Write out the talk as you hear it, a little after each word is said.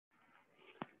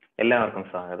എല്ലാവർക്കും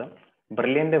സ്വാഗതം.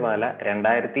 ബ്രില്യന്റ് വാല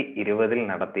 2020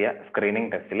 നടത്തിയ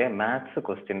സ്ക്രീനിംഗ് ടെസ്റ്റിലെ മാത്സ്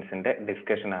ക്വസ്റ്റ്യൻസിന്റെ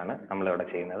ഡിസ്കഷൻ ആണ് നമ്മളിവിടെ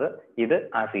ചെയ്യുന്നത്. ഇത്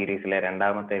ആ സീരീസിലെ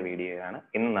രണ്ടാമത്തെ വീഡിയോ ആണ്.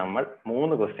 ഇന്ന് നമ്മൾ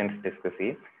 3 ക്വസ്റ്റ്യൻസ് ഡിസ്കസ്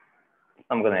ചെയ്യും.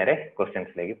 നമുക്ക് നേരെ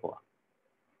ക്വസ്റ്റ്യൻസിലേക്ക് പോവാം.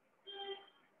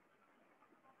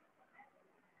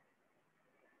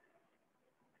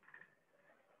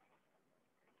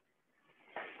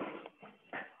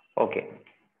 ഓക്കെ,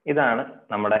 ഇതാണ്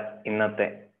നമ്മുടെ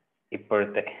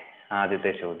ഇപ്പോഴത്തെ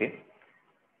ആദ്യത്തെ ചോദ്യം.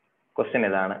 ക്വസ്റ്റ്യൻ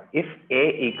ഇതാണ്: if a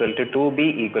equal to 2b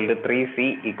equal to 3c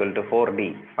equal to 4d,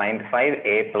 find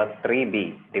 5a plus 3b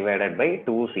divided by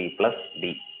 2c plus d.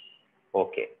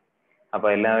 Okay, അപ്പൊ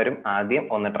എല്ലാവരും ആദ്യം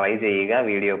ഒന്ന് ട്രൈ ചെയ്യുക,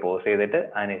 വീഡിയോ പോസ് ചെയ്തിട്ട്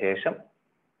അതിനുശേഷം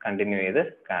കണ്ടിന്യൂ ചെയ്ത്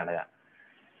കാണുക.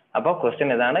 അപ്പോൾ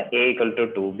ക്വസ്റ്റ്യൻ ഇതാണ്: a equal to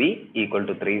 2b equal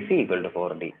to 3c equal to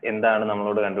 4d. എന്താണ്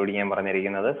നമ്മളോട് കണ്ടുപിടിക്കാൻ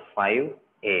പറഞ്ഞിരിക്കുന്നത്?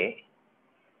 5a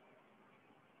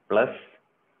plus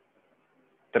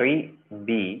 3b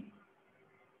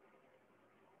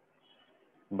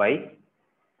by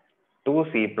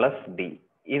 2c plus d.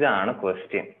 ഇതാണ്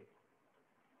ക്വസ്റ്റ്യൻ.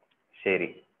 ശരി,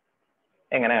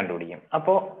 എങ്ങനെ കണ്ടുപിടിക്കും?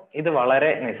 അപ്പോൾ ഇത് വളരെ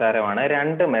നിസ്സാരമാണ്.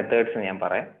 2 മെത്തേഡ്സ് ഞാൻ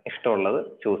പറയാം, ഇഷ്ടമുള്ളത്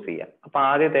ചൂസ് ചെയ്യാം. അപ്പൊ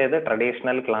ആദ്യത്തേത്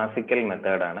ട്രഡീഷണൽ ക്ലാസിക്കൽ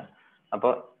മെത്തേഡ് ആണ്.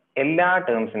 അപ്പോൾ എല്ലാ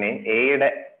ടേംസിനെയും എയുടെ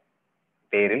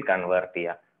പേരിൽ കൺവേർട്ട്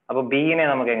ചെയ്യാം. അപ്പൊ ബിനെ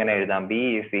നമുക്ക് എങ്ങനെ എഴുതാം? b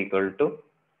is equal to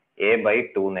a by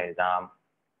 2 എന്ന് എഴുതാം.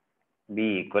 b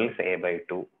equals a by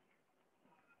 2.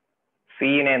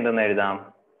 സിനെ എന്തെന്ന് എഴുതാം?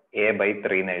 a by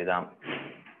 3 എന്ന് എഴുതാം.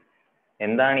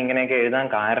 എന്താണ് ഇങ്ങനെയൊക്കെ എഴുതാൻ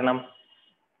കാരണം?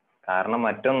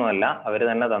 മറ്റൊന്നുമല്ല, അവർ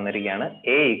തന്നെ തന്നിരിക്കുകയാണ്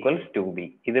a equals 2b.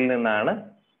 ഇതിൽ നിന്നാണ്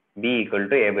b equal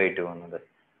to a by 2 വന്നത്.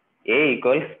 a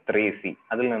equals 3c,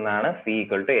 അതിൽ നിന്നാണ് c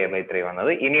equal to a by 3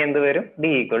 വന്നത്. ഇനി എന്ത് വരും?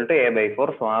 d equal to a by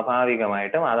 4.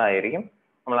 സ്വാഭാവികമായിട്ടും അതായിരിക്കും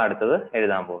നമ്മൾ അടുത്തത്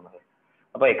എഴുതാൻ പോകുന്നത്.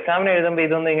 അപ്പൊ എക്സാമിന് എഴുതുമ്പോൾ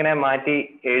ഇതൊന്നും ഇങ്ങനെ മാറ്റി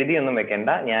എഴുതിയൊന്നും വെക്കണ്ട.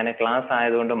 ഞാൻ ക്ലാസ്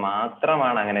ആയതുകൊണ്ട്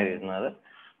മാത്രമാണ് അങ്ങനെ എഴുതുന്നത്.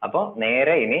 അപ്പോൾ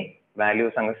നേരെ ഇനി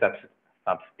വാല്യൂസ് അങ്ങ്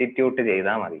സബ്സ്റ്റിറ്റ്യൂട്ട്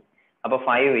ചെയ്താൽ മതി. അപ്പൊ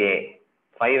 5a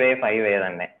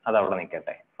തന്നെ, അത് അവിടെ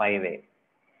നിൽക്കട്ടെ. 5a,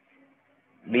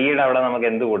 ബിയുടെ അവിടെ നമുക്ക്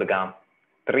എന്ത് കൊടുക്കാം?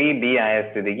 3b ആയ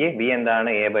സ്ഥിതിക്ക് b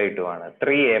എന്താണ്? a by 2 ആണ്.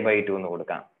 3a by 2 എന്ന്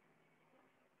കൊടുക്കാം.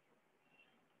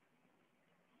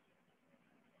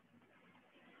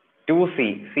 2c,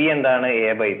 c എന്താണ്?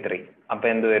 a by 3. അപ്പൊ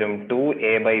എന്ത് വരും? 2a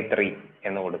by 3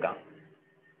 എന്ന് കൊടുക്കാം.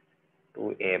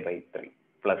 2a by 3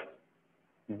 പ്ലസ്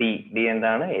d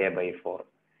എന്താണ്? a by 4.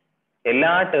 എല്ലാ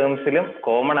ടേംസിലും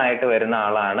കോമൺ ആയിട്ട് വരുന്ന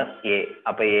ആളാണ് a.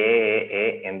 അപ്പൊ a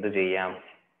എന്ത് ചെയ്യാം?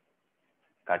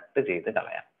 കട്ട് ചെയ്ത്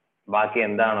കളയാം. ബാക്കി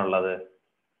എന്താണുള്ളത്?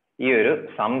 ഈ ഒരു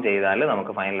സം ചെയ്താൽ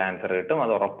നമുക്ക് ഫൈനൽ ആൻസർ കിട്ടും.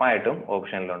 അത് ഉറപ്പായിട്ടും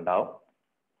ഓപ്ഷനിൽ ഉണ്ടാവും.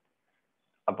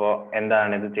 അപ്പോ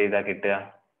എന്താണ് ഇത് ചെയ്താൽ കിട്ടുക?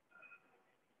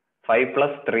 5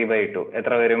 plus 3 by 2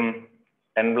 എത്ര വരും?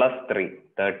 10 plus 3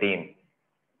 13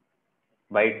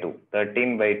 by 2. 13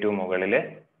 by 2 മുകളില്,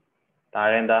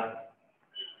 താഴെ എന്താ?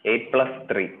 8 plus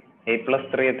 3. 8 plus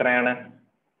 3 എത്രയാണ്?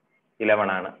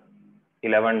 11 ആണ്.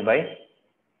 11 by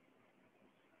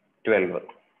 12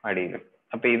 അടിയിൽ.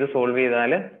 അപ്പൊ ഇത് സോൾവ്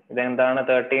ചെയ്താൽ ഇതെന്താണ്?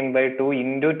 13 by 2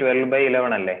 into 12 by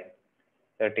 11 അല്ലേ?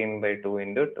 13 by 2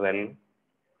 into 12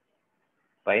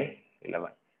 by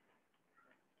 11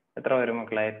 എത്ര വരും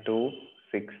മക്കളെ? 2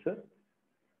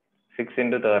 6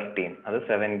 into 13, അത്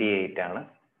 78 ആണ്.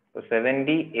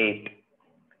 78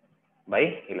 by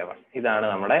 11. ഇതാണ്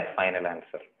നമ്മുടെ ഫൈനൽ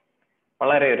ആൻസർ.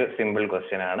 വളരെ ഒരു സിമ്പിൾ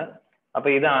ക്വസ്റ്റ്യൻ ആണ്. അപ്പൊ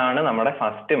ഇതാണ് നമ്മുടെ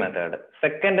ഫസ്റ്റ് മെത്തേഡ്.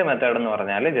 സെക്കൻഡ് മെത്തേഡ് എന്ന്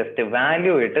പറഞ്ഞാൽ ജസ്റ്റ്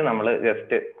വാല്യൂ ഇട്ട് നമ്മൾ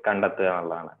ജസ്റ്റ് കണ്ടെത്തുക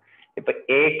എന്നുള്ളതാണ്. ഇപ്പൊ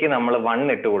എക്ക് നമ്മൾ 1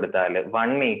 ഇട്ട് കൊടുത്താൽ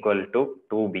 1 equal to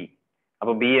 2b.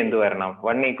 അപ്പൊ b എന്ത് വരണം?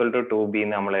 1 equal to 2b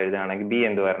എന്ന് നമ്മൾ എഴുതുകയാണെങ്കിൽ b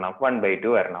എന്ത് വരണം? 1 by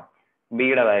 2 വരണം.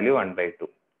 ബിയുടെ വാല്യൂ 1 by 2.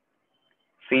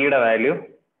 സിയുടെ വാല്യൂ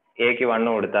എക്ക് 1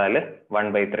 കൊടുത്താൽ 1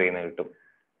 by 3 എന്ന് കിട്ടും.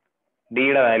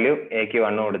 ഡിയുടെ വാല്യൂ എക്ക്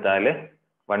 1 കൊടുത്താൽ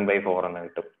 1 by 4 എന്ന്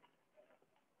കിട്ടും.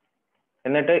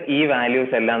 എന്നിട്ട് ഈ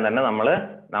വാല്യൂസ് എല്ലാം തന്നെ നമ്മൾ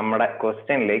നമ്മുടെ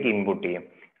ക്വസ്റ്റ്യനിലേക്ക് ഇൻപുട്ട് ചെയ്യും.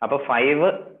 അപ്പൊ 5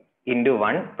 into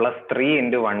 1 plus 3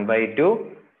 into 1 by 2,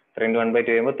 3 into 1 by 2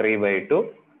 ചെയ്യുമ്പോൾ 3 by 2,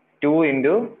 2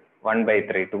 into 1 by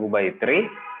 3, 2 by 3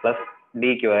 plus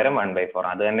ഡിക്ക് പകരം 1 by 4.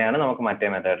 അത് തന്നെയാണ് നമുക്ക് മറ്റേ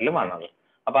മെത്തേഡിൽ വന്നത്.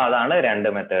 അപ്പൊ അതാണ്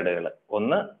 2 മെത്തേഡുകൾ.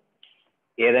 ഒന്ന്,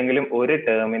 ഏതെങ്കിലും ഒരു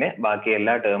ടേമിന് ബാക്കി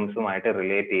എല്ലാ ടേംസുമായിട്ട്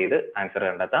റിലേറ്റ് ചെയ്ത് ആൻസർ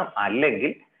കണ്ടെത്താം.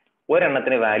 അല്ലെങ്കിൽ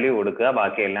ഒരെണ്ണത്തിന് വാല്യൂ കൊടുക്കുക,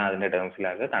 ബാക്കി എല്ലാം അതിന്റെ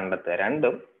ടേംസിലേക്ക് കണ്ടെത്തുക.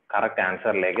 രണ്ടും കറക്റ്റ്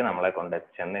ആൻസറിലേക്ക് നമ്മളെ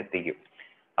ചെന്നെത്തിക്കും.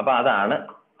 അപ്പൊ അതാണ്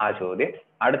ആ ചോദ്യം.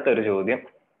 അടുത്തൊരു ചോദ്യം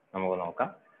നമുക്ക് നോക്കാം.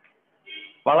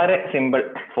 വളരെ സിമ്പിൾ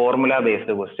ഫോർമുല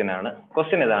ബേസ്ഡ് ക്വസ്റ്റ്യൻ ആണ്.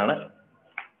 ക്വസ്റ്റ്യൻ ഇതാണ്: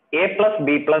 a plus b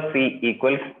plus c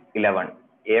equals 11.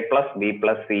 a plus b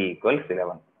plus c equals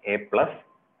 11. a plus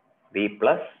b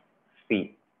plus c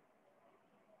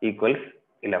equals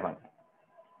 11.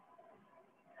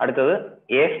 അടുത്തത്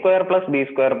a square plus b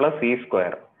square plus c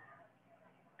square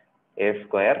a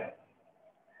square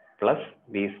plus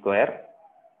b square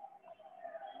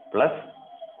plus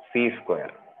c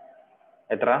square.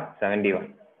 എത്ര? 71.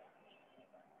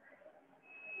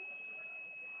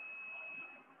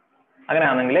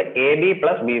 അങ്ങനെയാണെങ്കിൽ A B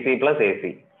plus B C plus A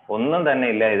C ഒന്നും തന്നെ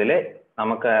ഇല്ല ഇതിൽ.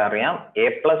 നമുക്ക് അറിയാം A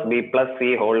plus B plus C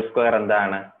whole square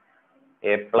എന്താണ്?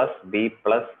 A plus B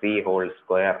plus C whole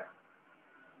square.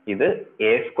 ഇത്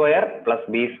A square plus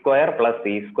B square plus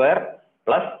C square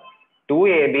plus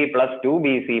 2ab plus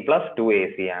 2bc plus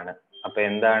 2ac ആണ്. അപ്പൊ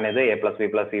എന്താണ് ഇത്? A plus B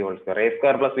plus C whole square. A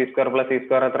square plus B square plus C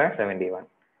square എത്ര? 71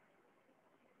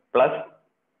 plus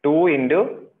 2 into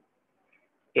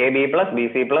A B plus B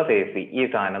C plus A C. ഈ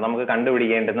സാധനം നമുക്ക്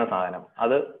കണ്ടുപിടിക്കേണ്ടുന്ന സാധനം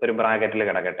അത് ഒരു ബ്രാക്കറ്റിൽ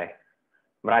കിടക്കട്ടെ.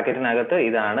 ബ്രാക്കറ്റിനകത്ത്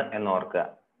ഇതാണ് എന്ന് ഓർക്കുക.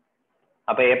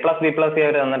 അപ്പൊ A plus B plus C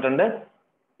അവർ തന്നിട്ടുണ്ട്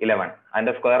 11.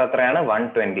 അതിന്റെ സ്ക്വയർ എത്രയാണ്?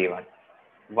 121.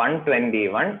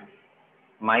 121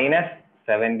 മൈനസ്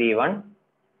 71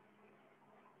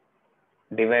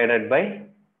 ഡിവൈഡഡ് ബൈ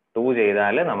 2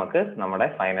 ചെയ്താൽ നമുക്ക് നമ്മുടെ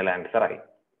ഫൈനൽ ആൻസർ ആയി.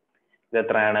 ഇത്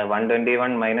എത്രയാണ്?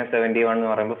 121 മൈനസ് 71 എന്ന്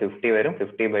പറയുമ്പോൾ 50 വരും.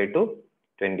 50/2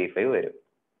 25 വരും.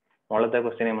 മുകളിലത്തെ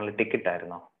ക്വസ്റ്റ്യൻ നമ്മൾ ടിക്കറ്റ്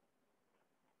ആയിരുന്നോ?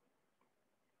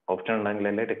 ഓപ്ഷൻ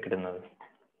ഉണ്ടെങ്കിലല്ലേ ടിക്കറ്റ് ഇടുന്നത്.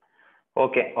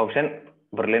 ഓക്കെ, ഓപ്ഷൻ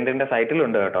ബ്രില്യന്റിന്റെ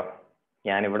സൈറ്റിലുണ്ട് കേട്ടോ.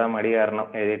 ഞാനിവിടെ മടി കാരണം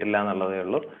എഴുതിയിട്ടില്ല എന്നുള്ളതേ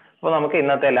ഉള്ളൂ. അപ്പൊ നമുക്ക്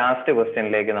ഇന്നത്തെ ലാസ്റ്റ്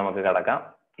ക്വസ്റ്റ്യനിലേക്ക് നമുക്ക് കടക്കാം.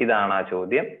 ഇതാണ് ആ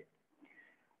ചോദ്യം.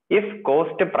 If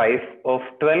cost price of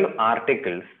 12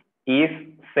 articles is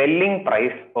selling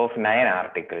price of 9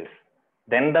 articles,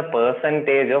 then the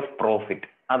percentage of profit.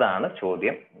 അതാണ്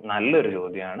ചോദ്യം. നല്ലൊരു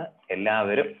ചോദ്യമാണ്.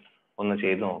 എല്ലാവരും ഒന്ന്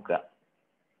ചെയ്തു നോക്കുക.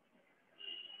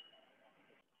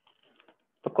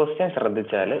 ഇപ്പൊ ക്വസ്റ്റ്യൻ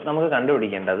ശ്രദ്ധിച്ചാൽ നമുക്ക്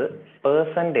കണ്ടുപിടിക്കേണ്ടത്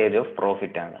പെർസെൻറ്റേജ് ഓഫ്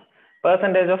പ്രോഫിറ്റ് ആണ്.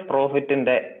 പെർസെൻറ്റേജ് ഓഫ്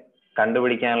പ്രോഫിറ്റിന്റെ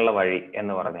കണ്ടുപിടിക്കാനുള്ള വഴി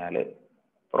എന്ന് പറഞ്ഞാൽ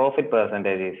profit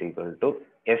percentage is equal to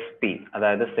SP,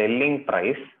 അതായത് selling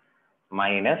price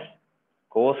minus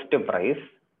cost price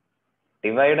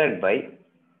divided by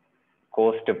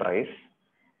cost price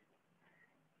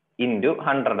into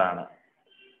 100 ആണ്.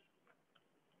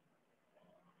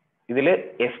 ഇതിൽ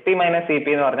SP മൈനസ് CP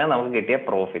എന്ന് പറഞ്ഞാൽ നമുക്ക് കിട്ടിയ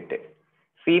പ്രോഫിറ്റ്,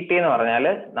 CP എന്ന് പറഞ്ഞാൽ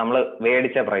നമ്മൾ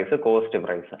മേടിച്ച പ്രൈസ്, കോസ്റ്റ്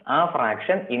പ്രൈസ്. ആ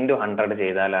ഫ്രാക്ഷൻ ഇൻറ്റു 100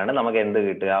 ചെയ്താലാണ് നമുക്ക് എന്ത്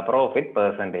കിട്ടുക? പ്രോഫിറ്റ്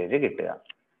പെർസെൻറ്റേജ് കിട്ടുക.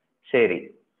 ശരി,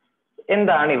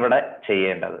 എന്താണ് ഇവിടെ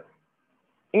ചെയ്യേണ്ടത്?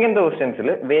 ഇങ്ങനത്തെ ക്വസ്റ്റ്യൻസിൽ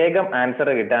വേഗം ആൻസർ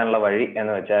കിട്ടാനുള്ള വഴി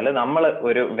എന്ന് വെച്ചാൽ നമ്മൾ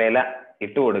ഒരു വില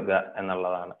ഇട്ട് കൊടുക്കുക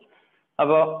എന്നുള്ളതാണ്.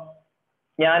 അപ്പോ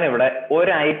ഞാനിവിടെ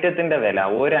ഒരു ഐറ്റത്തിന്റെ വില,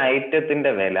 ഒരു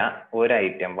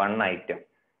ഐറ്റം 1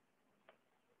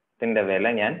 ഐറ്റത്തിന്റെ വില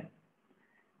ഞാൻ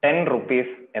 10 rupees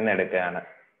എന്നെടുക്കുകയാണ്.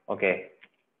 Okay,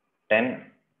 10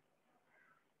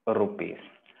 rupees.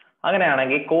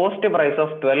 അങ്ങനെയാണെങ്കിൽ കോസ്റ്റ് പ്രൈസ്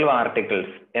ഓഫ് 12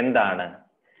 articles എന്താണ്?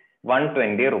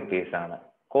 120 rupees ആണ്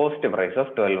കോസ്റ്റ് പ്രൈസ്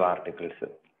ഓഫ് 12 articles.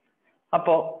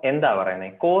 അപ്പോ എന്താ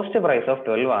പറയുന്നത്? Cost price of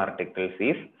 12 articles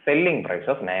is selling price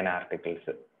of 9 articles.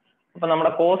 അപ്പൊ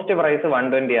നമ്മുടെ കോസ്റ്റ് പ്രൈസ്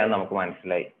 120 ആണെന്ന് നമുക്ക്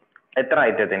മനസ്സിലായി. എത്ര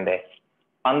ഐറ്റത്തിന്റെ?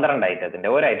 12 ഐറ്റത്തിന്റെ.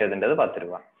 ഒരു ഐറ്റത്തിന്റെ 10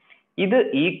 രൂപ. ഇത്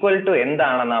ഈക്വൽ ടു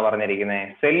എന്താണെന്നാ പറഞ്ഞിരിക്കുന്നത്?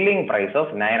 Selling price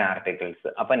of 9 articles.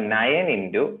 അപ്പൊ 9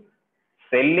 into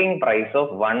selling price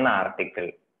of 1 article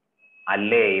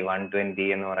അല്ലേ ഈ 120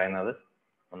 എന്ന് പറയുന്നത്?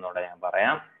 ഒന്നുകൂടെ ഞാൻ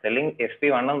പറയാം. സെല്ലിംഗ്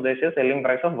SP1 ഉദ്ദേശിച്ചത് സെല്ലിംഗ്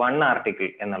പ്രൈസ് ഓഫ് 1 article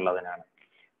എന്നുള്ളതിനാണ്.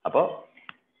 അപ്പോ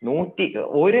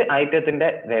ഒരു ഐറ്റത്തിന്റെ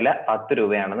വില 10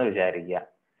 രൂപയാണെന്ന് വിചാരിക്കുക.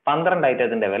 12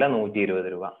 ഐറ്റത്തിന്റെ വില 120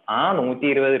 രൂപ. ആ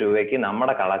 120 രൂപയ്ക്ക്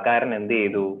നമ്മുടെ കളക്കാരൻ എന്ത്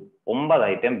ചെയ്തു? 9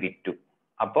 ഐറ്റം വിറ്റു.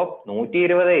 അപ്പൊ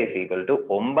 120 ഈസ് ഈക്വൽ ടു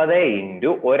 9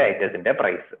 ഇൻറ്റു ഒരു ഐറ്റത്തിന്റെ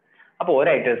പ്രൈസ്. അപ്പൊ ഒരു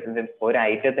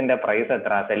ഐറ്റത്തിന്റെ പ്രൈസ്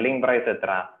എത്ര? സെല്ലിംഗ് പ്രൈസ്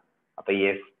എത്ര? അപ്പൊ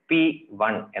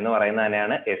SP1 എന്ന് പറയുന്നത്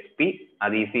തന്നെയാണ് SP.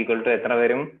 അത് ഈസ് ഈക്വൽ ടു എത്ര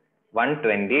വരും?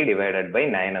 120 ഡിവൈഡഡ് ബൈ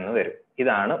 9 എന്ന് വരും.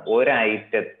 ഇതാണ് ഒരു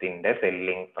ഐറ്റത്തിന്റെ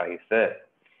സെല്ലിംഗ് പ്രൈസ്.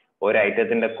 ഒരു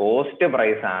ഐറ്റത്തിന്റെ കോസ്റ്റ്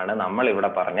പ്രൈസ് ആണ് നമ്മൾ ഇവിടെ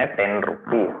പറഞ്ഞ 10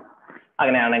 rupees.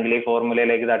 അങ്ങനെയാണെങ്കിൽ ഈ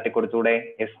ഫോർമുലയിലേക്ക് തട്ടിക്കൊടുത്തൂടെ?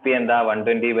 SP എന്താ?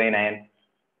 120/9.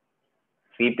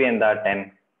 CP എന്താ? 10.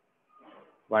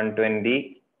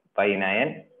 120/9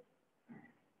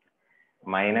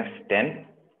 minus 10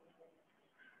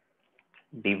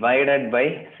 divided by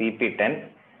CP 10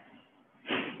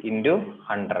 into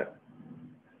 100.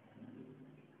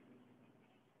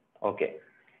 Okay,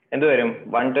 എന്ത് വരും?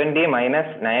 120 minus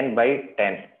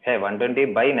 9/10.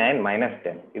 120/9 minus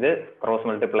 10. ഇത് ക്രോസ്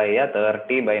മൾട്ടിപ്ലൈ ചെയ്യുക.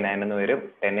 30/9 എന്ന് വരും.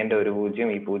 10ന്റെ ഒരു 0,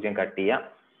 ഈ 0 കട്ട് ചെയ്യാം.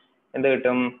 എന്ത്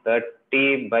കിട്ടും?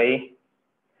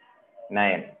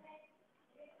 30/9.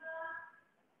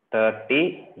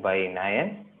 30/9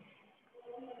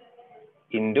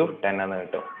 into 10 എന്ന്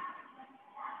കിട്ടും.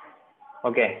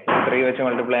 ഓക്കെ, 3 വെച്ച്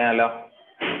മൾട്ടിപ്ലൈ ചെയ്യാലോ,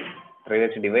 3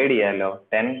 വെച്ച് ഡിവൈഡ് ചെയ്യാലോ.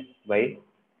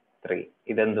 10/3.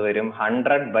 ഇതെന്ത് വരും?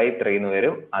 100/3 എന്ന്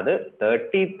വരും. അത്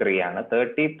 33 ആണ്.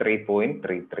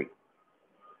 33.33.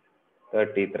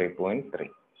 33.3.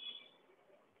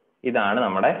 ഇതാണ്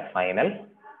നമ്മുടെ ഫൈനൽ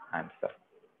ആൻസർ.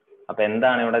 അപ്പൊ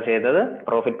എന്താണ് ഇവിടെ ചെയ്തത്?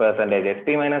 Profit percentage SP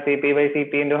 - CP /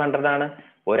 CP × 100 ആണ്.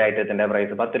 ഒരു ഐറ്റത്തിന്റെ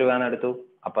പ്രൈസ് 10 രൂപ എന്ന് എടുത്തു.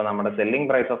 അപ്പൊ നമ്മുടെ selling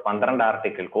price of 12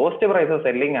 article, cost price of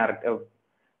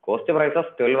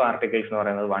 12 articles എന്ന്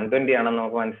പറയുന്നത് 120 ആണെന്ന്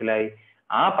നമുക്ക് മനസ്സിലായി.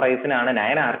 ആ പ്രൈസിനാണ്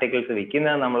 9 ആർട്ടിക്കിൾസ്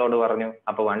വിൽക്കുന്നത് നമ്മളോട് പറഞ്ഞു.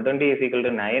 അപ്പൊ 120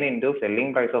 = 9 ×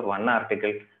 സെല്ലിംഗ് പ്രൈസ് ഓഫ് 1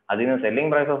 ആർട്ടിക്കിൾ. അതിന്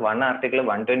സെല്ലിംഗ് പ്രൈസ് ഓഫ് 1 ആർട്ടിക്കിൾ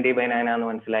 120/9 ആണെന്ന്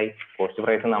മനസ്സിലായി. കോസ്റ്റ്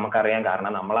പ്രൈസ് നമുക്കറിയാം,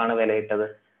 കാരണം നമ്മളാണ് വിലയിട്ടത്.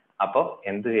 അപ്പൊ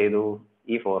എന്ത് ചെയ്തു?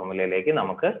 ഈ ഫോർമുലയിലേക്ക്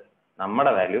നമുക്ക്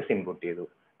നമ്മുടെ വാല്യൂസ് ഇൻപുട്ട് ചെയ്തു.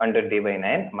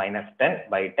 120/9 -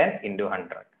 10/10 ×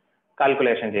 100.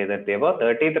 കാൽക്കുലേഷൻ ചെയ്തെത്തിയപ്പോൾ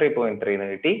 33.3 എന്ന്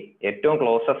കിട്ടി. ഏറ്റവും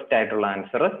ക്ലോസസ്റ്റ് ആയിട്ടുള്ള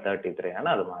ആൻസർ 33 ആണ്,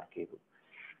 അത് മാർക്ക് ചെയ്തു.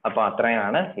 അപ്പൊ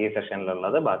അത്രയാണ് ഈ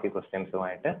സെഷനിലുള്ളത്. ബാക്കി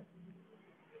ക്വസ്റ്റ്യൻസുമായിട്ട്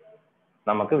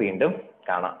നമുക്ക് വീണ്ടും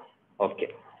കാണാം. ഓക്കെ.